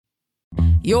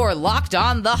You're Locked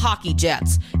On the Hockey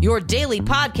Jets, your daily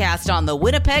podcast on the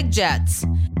Winnipeg Jets.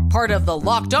 Part of the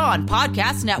Locked On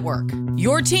Podcast Network,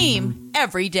 your team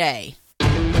every day.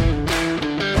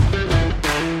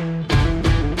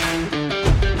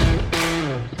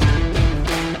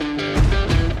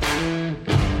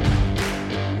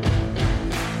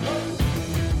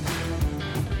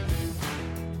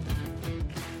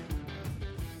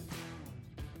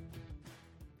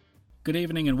 Good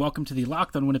evening and welcome to the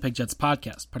Locked On Winnipeg Jets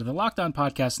podcast, part of the Locked On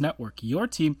Podcast Network, your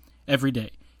team every day.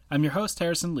 I'm your host,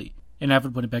 Harrison Lee, an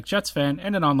avid Winnipeg Jets fan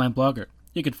and an online blogger.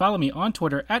 You can follow me on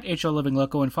Twitter at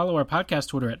HLLivingLoco and follow our podcast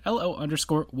Twitter at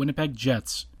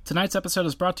LO_WinnipegJets. Tonight's episode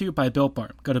is brought to you by Built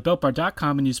Bar. Go to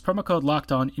BuiltBar.com and use promo code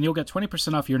LOCKEDON and you'll get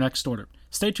 20% off your next order.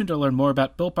 Stay tuned to learn more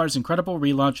about Built Bar's incredible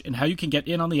relaunch and how you can get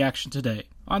in on the action today.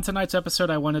 On tonight's episode,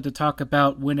 I wanted to talk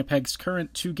about Winnipeg's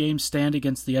current two-game stand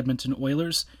against the Edmonton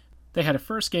Oilers. They had a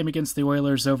first game against the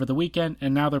Oilers over the weekend,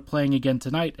 and now they're playing again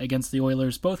tonight against the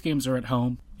Oilers. Both games are at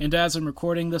home, and as I'm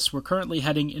recording this, we're currently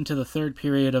heading into the third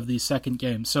period of the second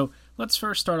game. So let's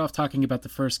first start off talking about the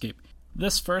first game.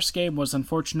 This first game was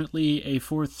unfortunately a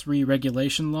 4-3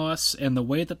 regulation loss, and the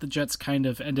way that the Jets kind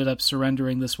of ended up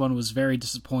surrendering this one was very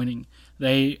disappointing.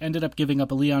 They ended up giving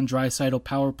up a Leon Draisaitl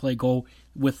power play goal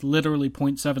with literally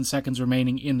 0.7 seconds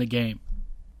remaining in the game.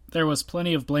 There was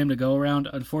plenty of blame to go around.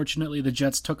 Unfortunately, the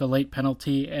Jets took a late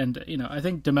penalty, and, I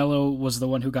think DeMello was the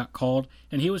one who got called,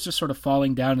 and he was just sort of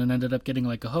falling down and ended up getting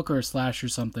like a hook or a slash or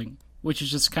something, which is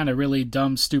just kind of really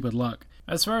dumb, stupid luck.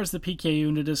 As far as the PK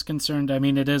unit is concerned,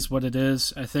 it is what it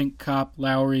is. I think Kopp,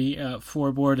 Lowry,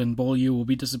 Forbort, and Beaulieu will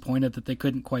be disappointed that they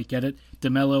couldn't quite get it.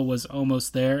 DeMello was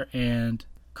almost there, and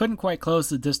couldn't quite close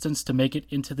the distance to make it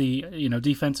into the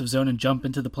defensive zone and jump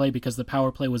into the play because the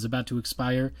power play was about to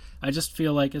expire. I just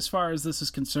feel like as far as this is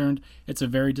concerned, it's a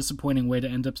very disappointing way to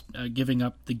end up giving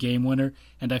up the game winner,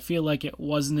 and I feel like it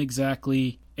wasn't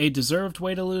exactly a deserved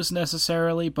way to lose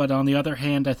necessarily, but on the other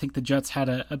hand, I think the Jets had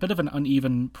a bit of an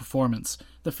uneven performance.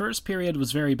 The first period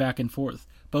was very back and forth.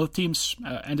 Both teams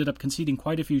ended up conceding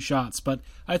quite a few shots, but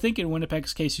I think in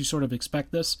Winnipeg's case you sort of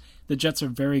expect this. The Jets are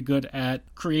very good at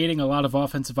creating a lot of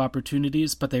offensive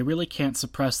opportunities, but they really can't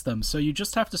suppress them, so you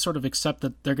just have to sort of accept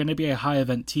that they're going to be a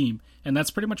high-event team, and that's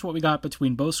pretty much what we got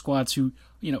between both squads who,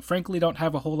 frankly don't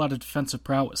have a whole lot of defensive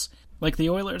prowess. Like, the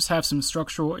Oilers have some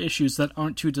structural issues that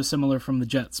aren't too dissimilar from the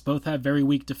Jets. Both have very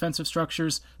weak defensive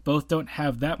structures, both don't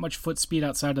have that much foot speed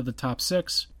outside of the top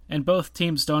six, and both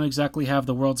teams don't exactly have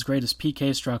the world's greatest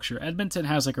PK structure. Edmonton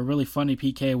has like a really funny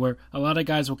PK where a lot of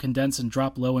guys will condense and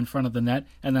drop low in front of the net,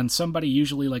 and then somebody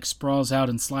usually like sprawls out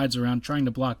and slides around trying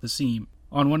to block the seam.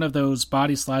 On one of those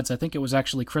body slides, I think it was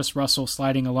actually Chris Russell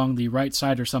sliding along the right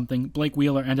side or something, Blake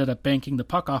Wheeler ended up banking the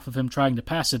puck off of him trying to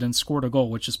pass it and scored a goal,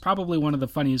 which is probably one of the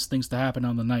funniest things to happen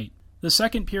on the night. The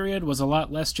second period was a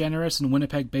lot less generous, and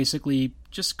Winnipeg basically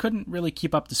just couldn't really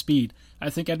keep up to speed. I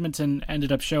think Edmonton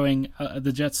ended up showing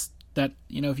the Jets that,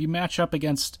 if you match up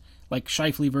against like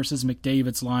Scheifele versus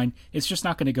McDavid's line, it's just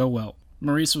not going to go well.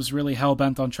 Maurice was really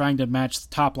hell-bent on trying to match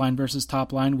top line versus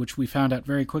top line, which we found out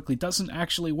very quickly doesn't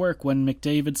actually work when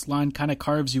McDavid's line kind of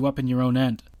carves you up in your own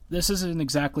end. This isn't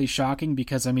exactly shocking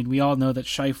because, we all know that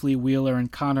Scheifele, Wheeler,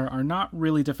 and Connor are not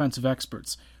really defensive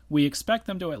experts. We expect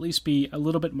them to at least be a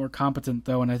little bit more competent,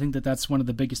 though, and I think that that's one of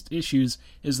the biggest issues,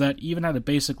 is that even at a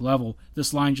basic level,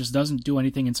 this line just doesn't do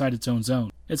anything inside its own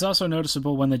zone. It's also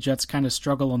noticeable when the Jets kind of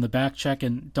struggle on the back check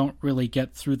and don't really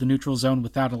get through the neutral zone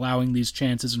without allowing these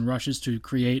chances and rushes to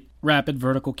create rapid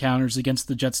vertical counters against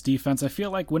the Jets' defense. I feel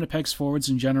like Winnipeg's forwards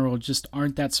in general just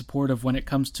aren't that supportive when it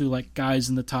comes to like guys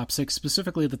in the top six,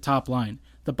 specifically the top line.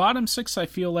 The bottom six, I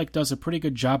feel like, does a pretty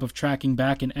good job of tracking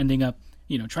back and ending up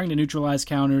trying to neutralize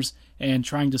counters and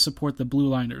trying to support the blue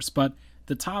liners, but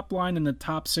the top line and the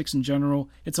top six in general,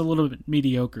 it's a little bit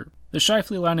mediocre. The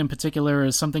Scheifele line in particular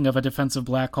is something of a defensive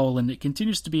black hole, and it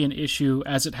continues to be an issue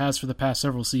as it has for the past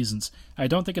several seasons. I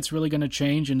don't think it's really going to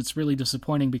change, and it's really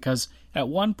disappointing because at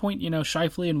one point,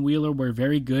 Scheifele and Wheeler were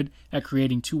very good at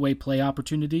creating two-way play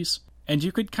opportunities, and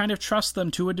you could kind of trust them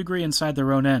to a degree inside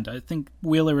their own end. I think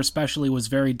Wheeler especially was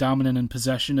very dominant in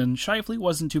possession, and Scheifele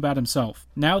wasn't too bad himself.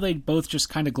 Now they both just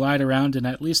kind of glide around, and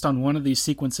at least on one of these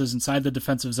sequences inside the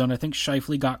defensive zone, I think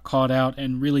Scheifele got caught out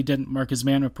and really didn't mark his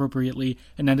man appropriately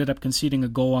and ended up conceding a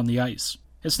goal on the ice.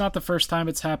 It's not the first time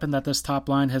it's happened that this top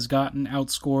line has gotten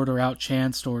outscored or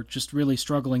outchanced or just really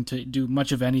struggling to do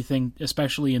much of anything,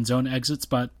 especially in zone exits,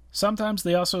 but sometimes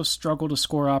they also struggle to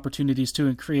score opportunities too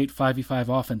and create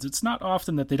 5v5 offense. It's not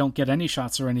often that they don't get any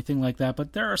shots or anything like that,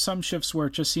 but there are some shifts where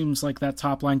it just seems like that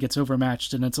top line gets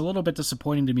overmatched, and it's a little bit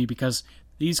disappointing to me because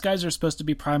These guys are supposed to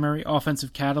be primary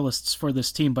offensive catalysts for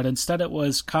this team, but instead it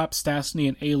was Kopp, Stastny,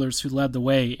 and Ehlers who led the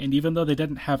way, and even though they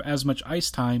didn't have as much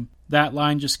ice time, that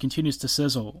line just continues to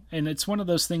sizzle. And it's one of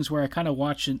those things where I kind of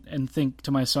watch and think to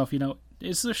myself,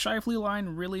 is the Scheifele line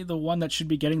really the one that should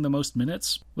be getting the most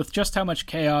minutes? With just how much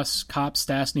chaos Kopp,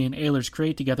 Stastny, and Ehlers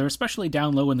create together, especially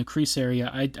down low in the crease area,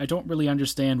 I don't really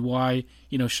understand why,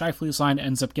 Scheifele's line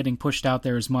ends up getting pushed out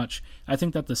there as much. I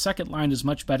think that the second line is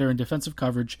much better in defensive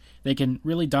coverage. They can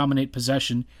really dominate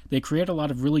possession. They create a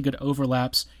lot of really good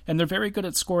overlaps, and they're very good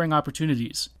at scoring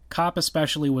opportunities. Kopp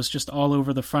especially was just all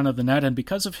over the front of the net, and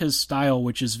because of his style,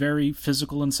 which is very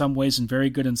physical in some ways and very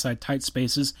good inside tight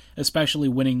spaces, especially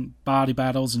winning body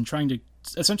battles and trying to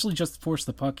essentially just force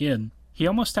the puck in, he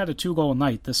almost had a 2-goal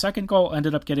night. The second goal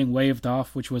ended up getting waved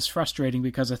off, which was frustrating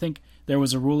because I think there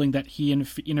was a ruling that he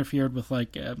interfered with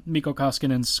Mikko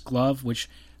Koskinen's glove, which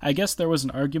I guess there was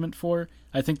an argument for.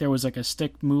 I think there was a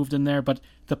stick moved in there, but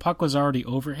the puck was already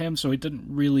over him, so it didn't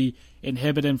really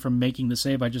inhibit him from making the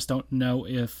save. I just don't know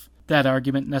if that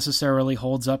argument necessarily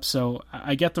holds up, so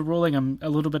I get the ruling. I'm a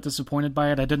little bit disappointed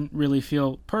by it. I didn't really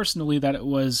feel personally that it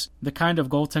was the kind of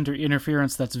goaltender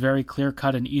interference that's very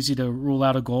clear-cut and easy to rule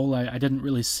out a goal. I didn't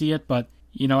really see it, but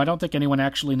I don't think anyone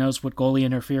actually knows what goalie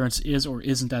interference is or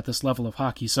isn't at this level of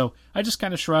hockey, so I just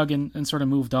kind of shrug and sort of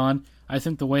moved on. I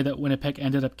think the way that Winnipeg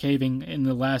ended up caving in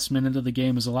the last minute of the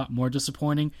game is a lot more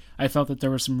disappointing. I felt that there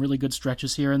were some really good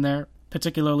stretches here and there,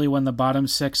 particularly when the bottom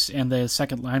six and the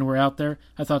second line were out there.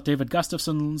 I thought David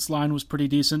Gustafsson's line was pretty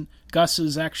decent. Gus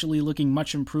is actually looking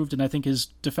much improved, and I think his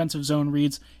defensive zone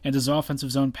reads and his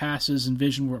offensive zone passes and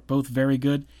vision were both very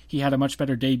good. He had a much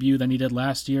better debut than he did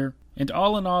last year. And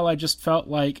all in all, I just felt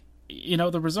like,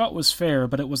 the result was fair,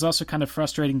 but it was also kind of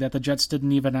frustrating that the Jets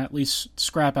didn't even at least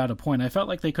scrap out a point. I felt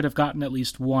like they could have gotten at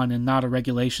least one and not a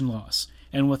regulation loss.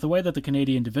 And with the way that the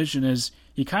Canadian division is,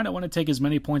 you kind of want to take as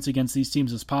many points against these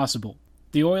teams as possible.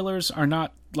 The Oilers are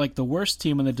not the worst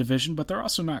team in the division, but they're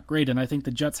also not great, and I think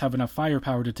the Jets have enough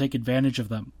firepower to take advantage of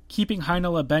them. Keeping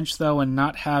Heinola bench, though, and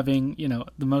not having,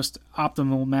 the most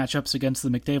optimal matchups against the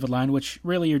McDavid line, which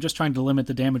really you're just trying to limit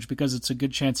the damage because it's a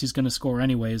good chance he's going to score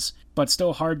anyways, but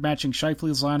still hard matching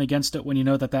Scheifele's line against it when you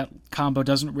know that combo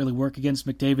doesn't really work against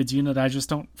McDavid's unit. I just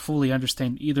don't fully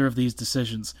understand either of these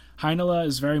decisions. Heinola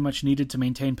is very much needed to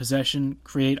maintain possession,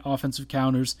 create offensive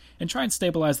counters, and try and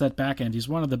stabilize that back end. He's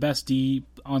one of the best D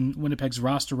on Winnipeg's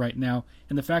roster right now,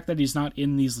 and the fact that he's not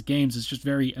in these games is just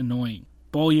very annoying.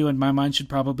 Beaulieu, in my mind, should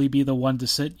probably be the one to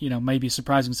sit, maybe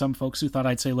surprising some folks who thought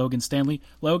I'd say Logan Stanley.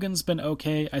 Logan's been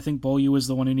okay. I think Beaulieu is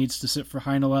the one who needs to sit for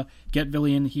Heinola. Get Ville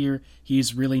in here.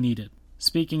 He's really needed.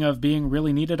 Speaking of being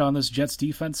really needed on this Jets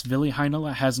defense, Ville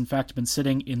Heinola has in fact been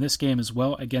sitting in this game as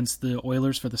well against the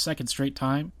Oilers for the second straight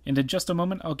time. And in just a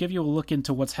moment, I'll give you a look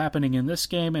into what's happening in this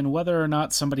game and whether or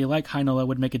not somebody like Heinola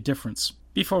would make a difference.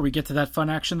 Before we get to that fun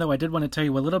action, though, I did want to tell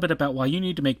you a little bit about why you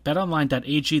need to make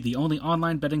BetOnline.ag the only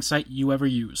online betting site you ever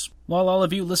use. While all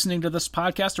of you listening to this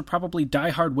podcast are probably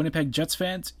diehard Winnipeg Jets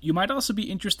fans, you might also be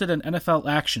interested in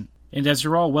NFL action. And as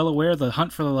you're all well aware, the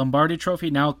hunt for the Lombardi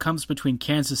Trophy now comes between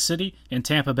Kansas City and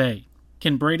Tampa Bay.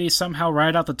 Can Brady somehow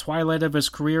ride out the twilight of his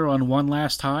career on one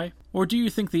last high? Or do you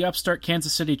think the upstart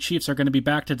Kansas City Chiefs are going to be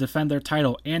back to defend their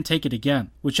title and take it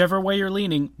again? Whichever way you're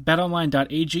leaning,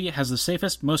 BetOnline.ag has the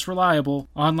safest, most reliable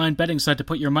online betting site to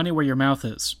put your money where your mouth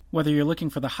is. Whether you're looking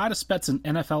for the hottest bets in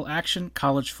NFL action,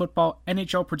 college football,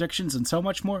 NHL predictions, and so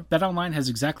much more, BetOnline has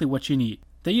exactly what you need.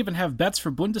 They even have bets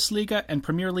for Bundesliga and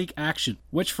Premier League action,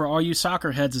 which for all you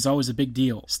soccer heads is always a big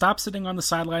deal. Stop sitting on the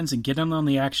sidelines and get in on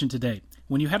the action today.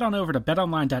 When you head on over to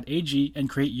betonline.ag and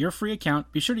create your free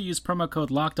account, be sure to use promo code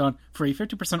LOCKEDON for a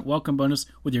 50% welcome bonus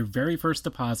with your very first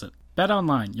deposit.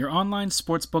 BetOnline, your online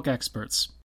sportsbook experts.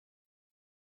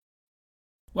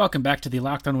 Welcome back to the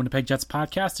Locked On Winnipeg Jets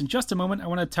podcast. In just a moment, I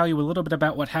want to tell you a little bit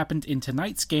about what happened in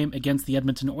tonight's game against the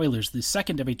Edmonton Oilers, the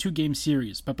second of a two-game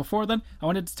series. But before then, I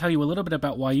wanted to tell you a little bit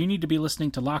about why you need to be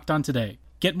listening to Locked On Today.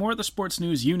 Get more of the sports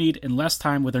news you need in less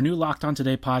time with our new Locked On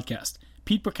Today podcast.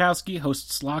 Pete Bukowski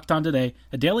hosts Locked On Today,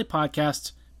 a daily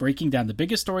podcast breaking down the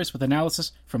biggest stories with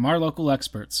analysis from our local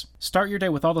experts. Start your day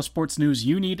with all the sports news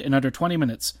you need in under 20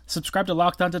 minutes. Subscribe to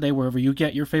Locked On Today wherever you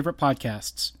get your favorite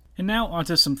podcasts. And now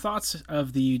onto some thoughts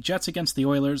of the Jets against the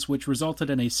Oilers, which resulted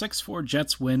in a 6-4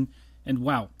 Jets win. And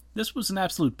wow, this was an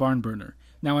absolute barn burner.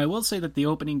 Now I will say that the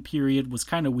opening period was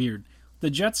kind of weird. The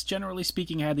Jets, generally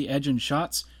speaking, had the edge in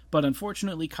shots, but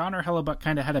unfortunately Connor Hellebuyck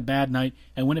kind of had a bad night,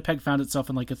 and Winnipeg found itself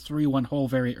in a 3-1 hole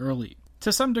very early.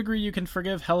 To some degree, you can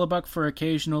forgive Hellebuyck for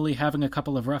occasionally having a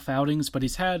couple of rough outings, but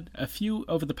he's had a few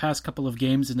over the past couple of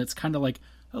games, and it's kind of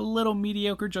a little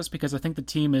mediocre just because I think the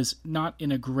team is not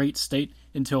in a great state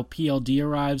until PLD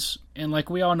arrives. And like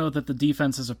we all know that the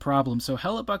defense is a problem, so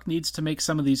Hellebuyck needs to make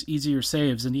some of these easier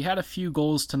saves, and he had a few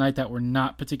goals tonight that were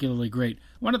not particularly great.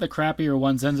 One of the crappier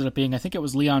ones ended up being, I think it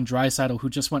was Leon Draisaitl, who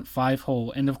just went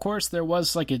 5-hole, and of course there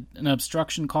was like an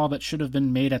obstruction call that should have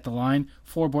been made at the line.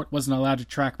 Forbort wasn't allowed to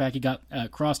track back, he got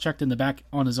cross-checked in the back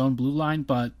on his own blue line,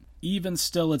 but even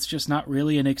still, it's just not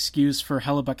really an excuse for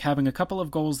Hellebuyck having a couple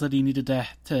of goals that he needed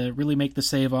to really make the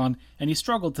save on, and he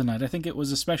struggled tonight. I think it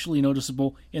was especially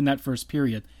noticeable in that first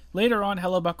period. Later on,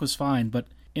 Hellebuyck was fine, but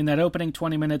in that opening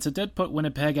 20 minutes, it did put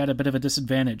Winnipeg at a bit of a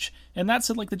disadvantage. And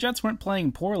that's it, like, the Jets weren't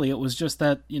playing poorly, it was just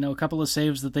that, a couple of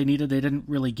saves that they needed, they didn't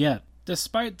really get.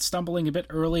 Despite stumbling a bit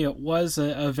early, it was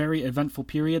a very eventful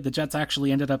period. The Jets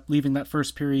actually ended up leaving that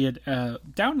first period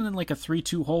down in like a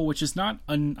 3-2 hole, which is not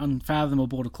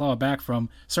unfathomable to claw back from.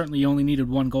 Certainly you only needed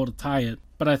one goal to tie it.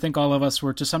 But I think all of us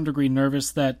were to some degree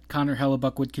nervous that Connor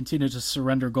Hellebuyck would continue to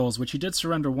surrender goals, which he did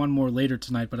surrender one more later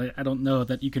tonight, but I don't know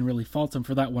that you can really fault him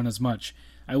for that one as much.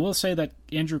 I will say that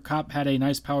Andrew Kopp had a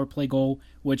nice power play goal,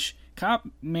 which Kopp,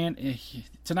 man,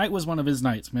 tonight was one of his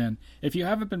nights, man. If you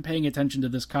haven't been paying attention to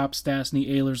this Kopp, Stastny,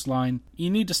 Ehlers line, you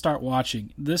need to start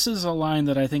watching. This is a line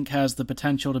that I think has the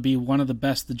potential to be one of the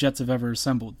best the Jets have ever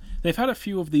assembled. They've had a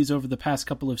few of these over the past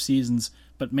couple of seasons,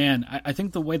 but man, I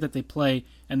think the way that they play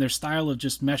and their style of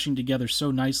just meshing together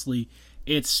so nicely,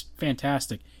 it's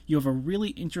fantastic. You have a really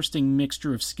interesting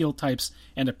mixture of skill types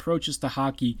and approaches to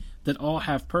hockey that all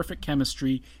have perfect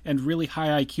chemistry and really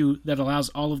high IQ that allows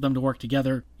all of them to work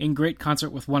together in great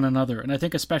concert with one another. And I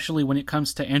think especially when it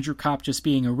comes to Andrew Kopp just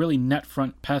being a really net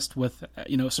front pest with,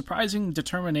 surprising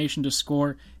determination to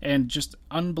score and just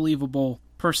unbelievable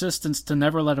persistence to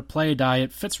never let a play die,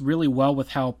 it fits really well with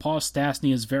how Paul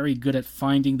Stastny is very good at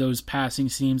finding those passing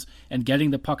seams and getting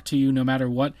the puck to you no matter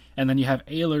what. And then you have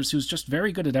Ehlers, who's just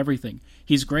very good at everything.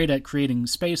 He's great at creating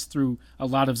space through a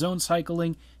lot of zone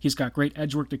cycling. He's got great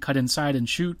edge work to cut inside and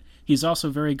shoot. He's also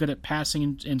very good at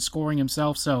passing and scoring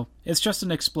himself, so it's just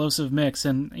an explosive mix.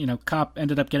 And, Kopp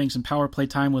ended up getting some power play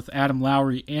time with Adam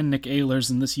Lowry and Nick Ehlers,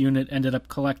 and this unit ended up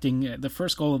collecting the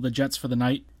first goal of the Jets for the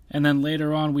night. And then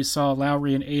later on, we saw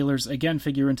Lowry and Ehlers again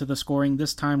figure into the scoring,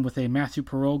 this time with a Matthew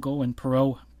Perreault goal, and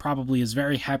Perreault probably is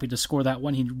very happy to score that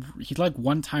one. He like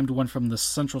one-timed one from the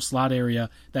central slot area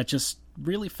that just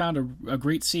really found a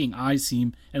great seeing eye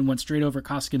seam and went straight over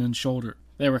Koskinen's shoulder.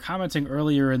 They were commenting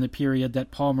earlier in the period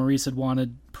that Paul Maurice had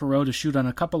wanted Perreault to shoot on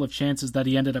a couple of chances that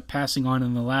he ended up passing on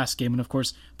in the last game. And of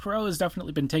course, Perreault has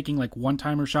definitely been taking like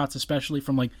one-timer shots, especially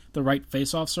from like the right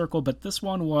face-off circle, but this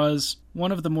one was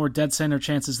one of the more dead center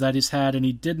chances that he's had, and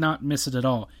he did not miss it at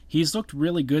all. He's looked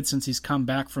really good since he's come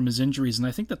back from his injuries, and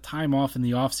I think the time off in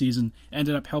the offseason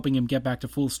ended up helping him get back to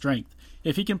full strength.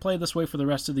 If he can play this way for the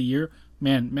rest of the year,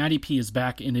 man, Matty P is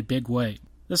back in a big way.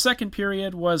 The second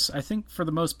period was, I think, for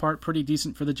the most part, pretty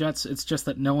decent for the Jets. It's just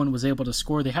that no one was able to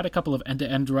score. They had a couple of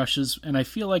end-to-end rushes, and I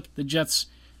feel like the Jets,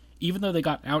 even though they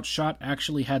got outshot,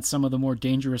 actually had some of the more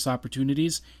dangerous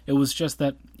opportunities. It was just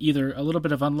that either a little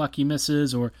bit of unlucky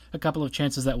misses or a couple of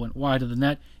chances that went wide of the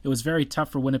net. It was very tough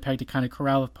for Winnipeg to kind of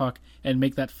corral the puck and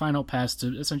make that final pass to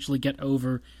essentially get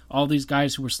over all these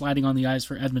guys who were sliding on the ice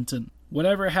for Edmonton.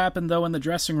 Whatever happened, though, in the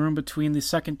dressing room between the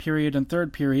second period and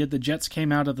third period, the Jets came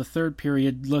out of the third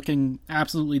period looking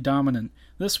absolutely dominant.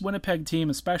 This Winnipeg team,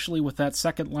 especially with that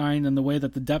second line and the way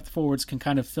that the depth forwards can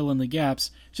kind of fill in the gaps,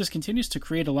 just continues to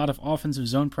create a lot of offensive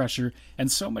zone pressure,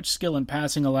 and so much skill in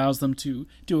passing allows them to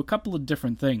do a couple of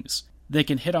different things. They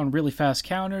can hit on really fast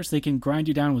counters, they can grind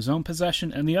you down with zone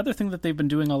possession, and the other thing that they've been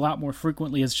doing a lot more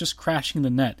frequently is just crashing the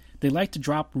net. They like to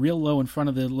drop real low in front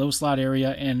of the low slot area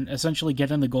and essentially get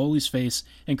in the goalie's face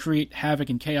and create havoc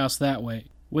and chaos that way.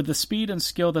 With the speed and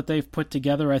skill that they've put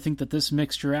together, I think that this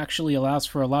mixture actually allows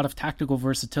for a lot of tactical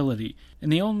versatility.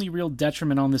 And the only real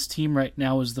detriment on this team right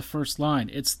now is the first line.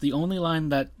 It's the only line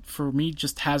that, for me,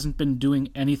 just hasn't been doing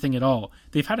anything at all.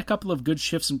 They've had a couple of good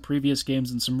shifts in previous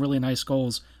games and some really nice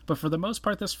goals, but for the most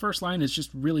part, this first line is just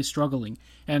really struggling.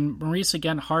 And Maurice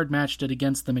again hard-matched it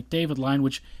against the McDavid line,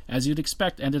 which, as you'd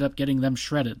expect, ended up getting them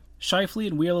shredded. Scheifele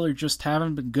and Wheeler just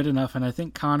haven't been good enough, and I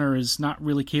think Connor is not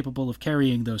really capable of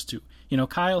carrying those two.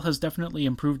 Kyle has definitely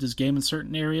improved his game in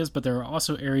certain areas, but there are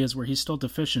also areas where he's still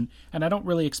deficient, and I don't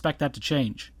really expect that to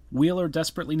change. Wheeler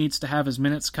desperately needs to have his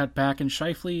minutes cut back, and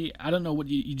Scheifele, I don't know what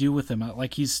you do with him.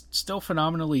 He's still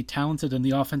phenomenally talented in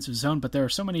the offensive zone, but there are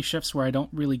so many shifts where I don't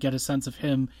really get a sense of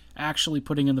him actually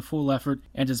putting in the full effort,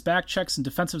 and his back checks and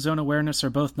defensive zone awareness are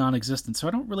both non-existent, so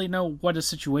I don't really know what his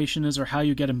situation is or how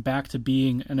you get him back to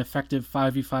being an effective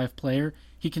 5v5 player.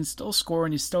 He can still score,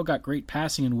 and he's still got great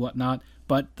passing and whatnot,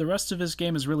 but the rest of his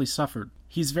game has really suffered.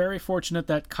 He's very fortunate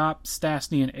that Kopp,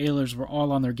 Stastny, and Ehlers were all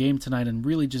on their game tonight and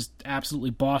really just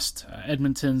absolutely bossed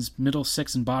Edmonton's middle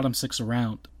six and bottom six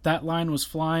around. That line was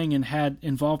flying and had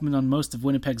involvement on most of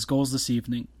Winnipeg's goals this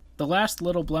evening. The last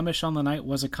little blemish on the night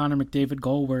was a Connor McDavid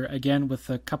goal where, again, with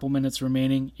a couple minutes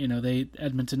remaining,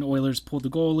 Edmonton Oilers pulled the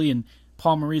goalie and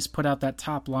Paul Maurice put out that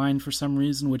top line for some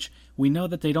reason, which we know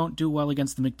that they don't do well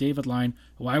against the McDavid line.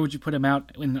 Why would you put him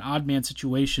out in an odd man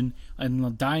situation in the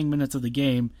dying minutes of the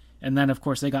game? And then, of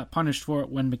course, they got punished for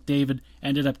it when McDavid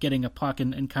ended up getting a puck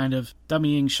and kind of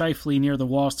dummying Scheifele near the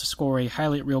walls to score a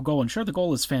highlight reel goal. And sure, the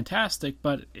goal is fantastic,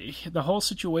 but the whole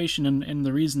situation and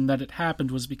the reason that it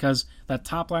happened was because that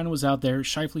top line was out there,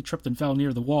 Scheifele tripped and fell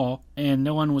near the wall, and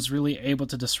no one was really able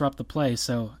to disrupt the play.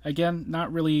 So, again,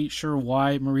 not really sure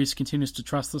why Maurice continues to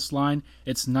trust this line.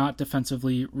 It's not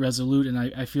defensively resolute, and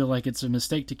I feel like it's a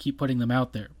mistake to keep putting them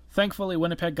out there. Thankfully,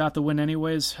 Winnipeg got the win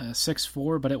anyways,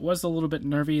 6-4, but it was a little bit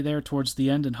nervy there towards the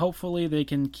end, and hopefully they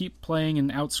can keep playing and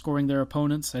outscoring their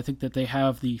opponents. I think that they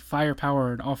have the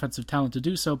firepower and offensive talent to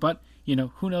do so, but,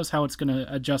 who knows how it's going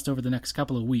to adjust over the next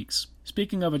couple of weeks.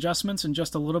 Speaking of adjustments, in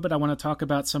just a little bit, I want to talk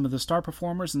about some of the star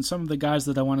performers and some of the guys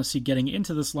that I want to see getting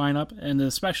into this lineup, and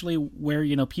especially where,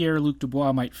 Pierre-Luc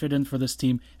Dubois might fit in for this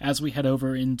team as we head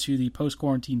over into the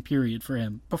post-quarantine period for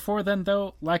him. Before then,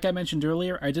 though, like I mentioned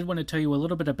earlier, I did want to tell you a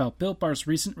little bit about Built Bar's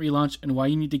recent relaunch and why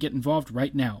you need to get involved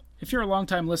right now. If you're a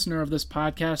longtime listener of this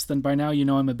podcast, then by now you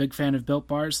know I'm a big fan of Built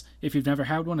Bars. If you've never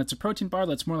had one, it's a protein bar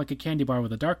that's more like a candy bar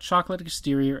with a dark chocolate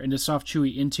exterior and a soft,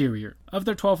 chewy interior. Of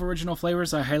their 12 original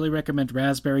flavors, I highly recommend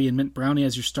raspberry and mint brownie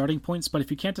as your starting points, but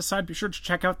if you can't decide, be sure to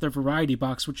check out their variety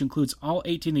box, which includes all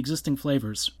 18 existing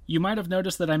flavors. You might have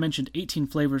noticed that I mentioned 18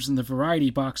 flavors in the variety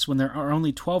box when there are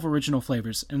only 12 original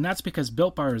flavors, and that's because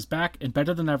Built Bar is back and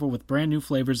better than ever with brand new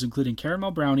flavors including caramel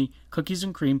brownie, cookies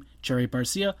and cream, cherry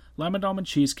barcia, lemon almond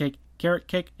cheesecake, carrot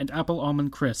cake, and apple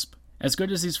almond crisp. As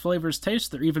good as these flavors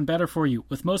taste, they're even better for you,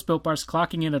 with most Built Bars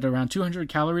clocking in at around 200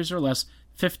 calories or less,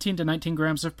 15 to 19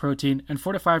 grams of protein, and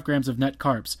 4 to 5 grams of net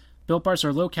carbs. Built Bars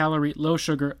are low calorie, low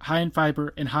sugar, high in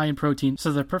fiber, and high in protein,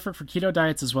 so they're perfect for keto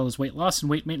diets as well as weight loss and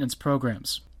weight maintenance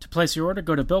programs. To place your order,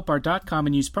 go to BuiltBar.com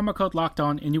and use promo code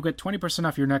LOCKEDON and you'll get 20%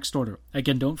 off your next order.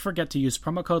 Again, don't forget to use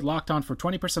promo code LOCKEDON for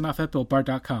 20% off at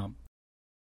BuiltBar.com.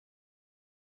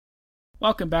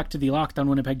 Welcome back to the Locked On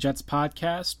Winnipeg Jets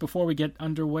podcast. Before we get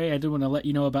underway, I did want to let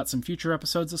you know about some future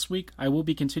episodes this week. I will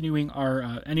be continuing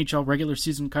our NHL regular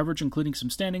season coverage, including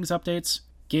some standings updates,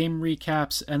 game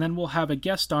recaps, and then we'll have a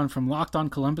guest on from Locked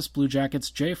On Columbus Blue Jackets,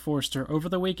 Jay Forster, over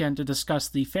the weekend to discuss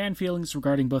the fan feelings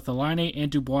regarding both the Laine and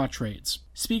Dubois trades.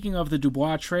 Speaking of the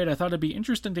Dubois trade, I thought it'd be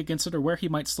interesting to consider where he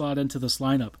might slot into this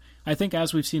lineup. I think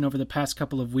as we've seen over the past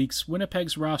couple of weeks,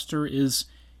 Winnipeg's roster is,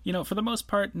 for the most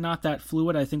part, not that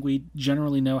fluid. I think we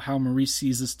generally know how Maurice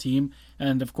sees this team.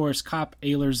 And, of course, Kopp,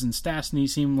 Ehlers, and Stastny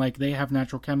seem like they have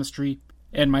natural chemistry.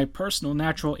 And my personal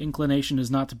natural inclination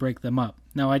is not to break them up.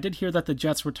 Now, I did hear that the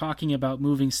Jets were talking about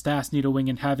moving Stastny to wing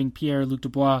and having Pierre-Luc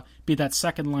Dubois be that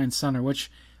second-line center, which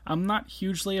I'm not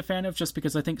hugely a fan of just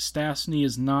because I think Stastny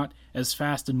is not as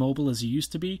fast and mobile as he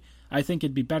used to be. I think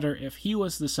it'd be better if he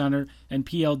was the center and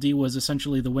PLD was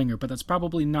essentially the winger, but that's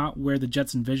probably not where the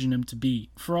Jets envision him to be.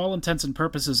 For all intents and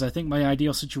purposes, I think my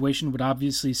ideal situation would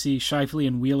obviously see Scheifele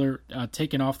and Wheeler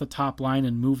taken off the top line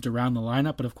and moved around the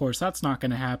lineup, but of course that's not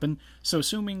going to happen. So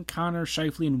assuming Connor,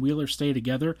 Scheifele, and Wheeler stay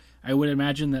together, I would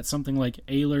imagine that something like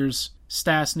Ehlers,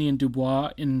 Stastny, and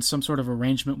Dubois in some sort of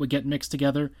arrangement would get mixed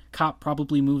together. Kopp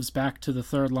probably moves back to the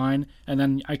third line, and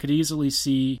then I could easily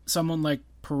see someone like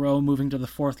Perreault moving to the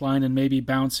fourth line and maybe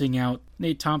bouncing out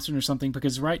Nate Thompson or something,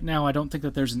 because right now I don't think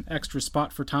that there's an extra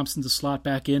spot for Thompson to slot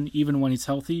back in, even when he's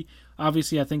healthy.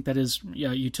 Obviously, I think that his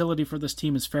utility for this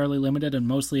team is fairly limited and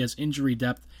mostly has injury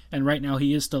depth, and right now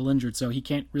he is still injured, so he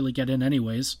can't really get in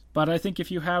anyways. But I think if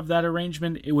you have that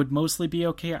arrangement, it would mostly be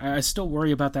okay. I still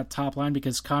worry about that top line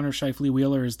because Connor, Scheifele,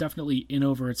 Wheeler is definitely in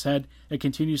over its head. It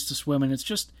continues to swim, and it's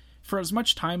just, for as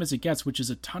much time as it gets, which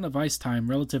is a ton of ice time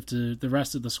relative to the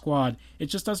rest of the squad, it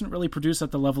just doesn't really produce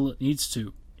at the level it needs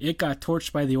to. It got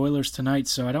torched by the Oilers tonight,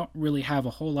 so I don't really have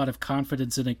a whole lot of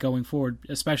confidence in it going forward,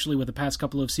 especially with the past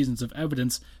couple of seasons of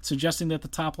evidence suggesting that the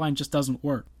top line just doesn't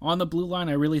work. On the blue line,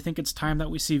 I really think it's time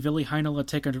that we see Ville Heinola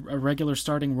take a regular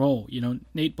starting role.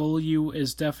 Nate Beaulieu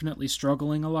is definitely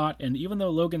struggling a lot, and even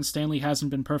though Logan Stanley hasn't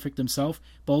been perfect himself,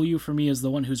 Beaulieu for me is the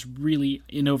one who's really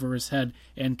in over his head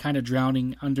and kind of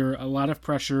drowning under a lot of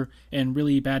pressure and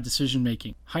really bad decision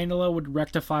making. Heinola would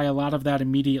rectify a lot of that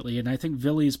immediately, and I think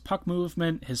Ville's puck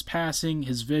movement, his passing,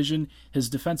 his vision, his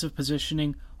defensive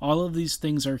positioning, all of these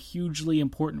things are hugely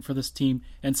important for this team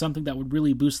and something that would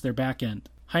really boost their back end.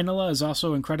 Heinola is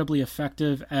also incredibly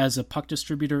effective as a puck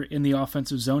distributor in the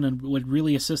offensive zone and would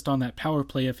really assist on that power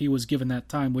play if he was given that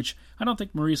time, which I don't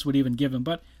think Maurice would even give him,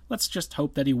 but let's just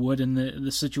hope that he would in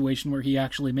the situation where he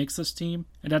actually makes this team.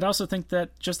 And I'd also think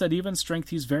that just at even strength,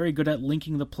 he's very good at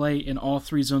linking the play in all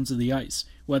three zones of the ice,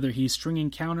 whether he's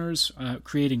stringing counters,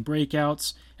 creating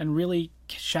breakouts, and really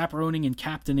chaperoning and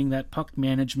captaining that puck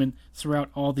management throughout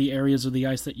all the areas of the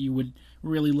ice that you would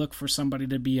really look for somebody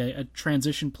to be a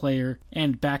transition player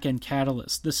and back-end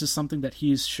catalyst. This is something that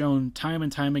he's shown time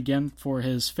and time again for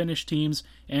his Finnish teams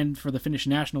and for the Finnish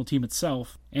national team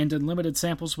itself. And in limited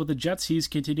samples with the Jets, he's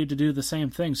continued to do the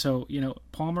same thing. So,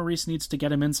 Paul Maurice needs to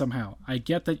get him in somehow. I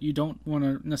get that you don't want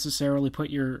to necessarily put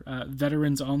your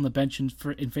veterans on the bench in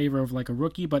favor of like a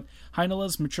rookie, but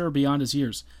Heinola's mature beyond his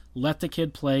years. Let the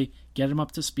kid play, get him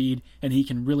up to speed, and he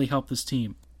can really help this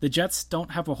team. The Jets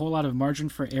don't have a whole lot of margin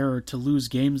for error to lose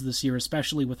games this year,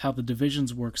 especially with how the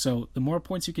divisions work, so the more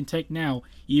points you can take now,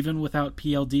 even without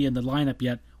PLD in the lineup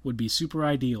yet, would be super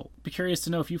ideal. Be curious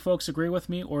to know if you folks agree with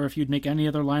me, or if you'd make any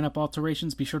other lineup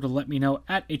alterations. Be sure to let me know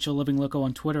at HLLivingLoco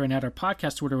on Twitter and at our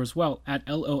podcast Twitter as well, at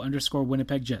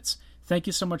LO_WinnipegJets. Thank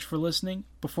you so much for listening.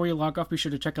 Before you log off, be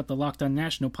sure to check out the Locked On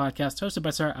National podcast hosted by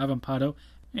Sarah Avampado.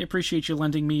 I appreciate you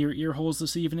lending me your ear holes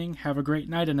this evening. Have a great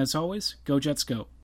night, and as always, go Jets go.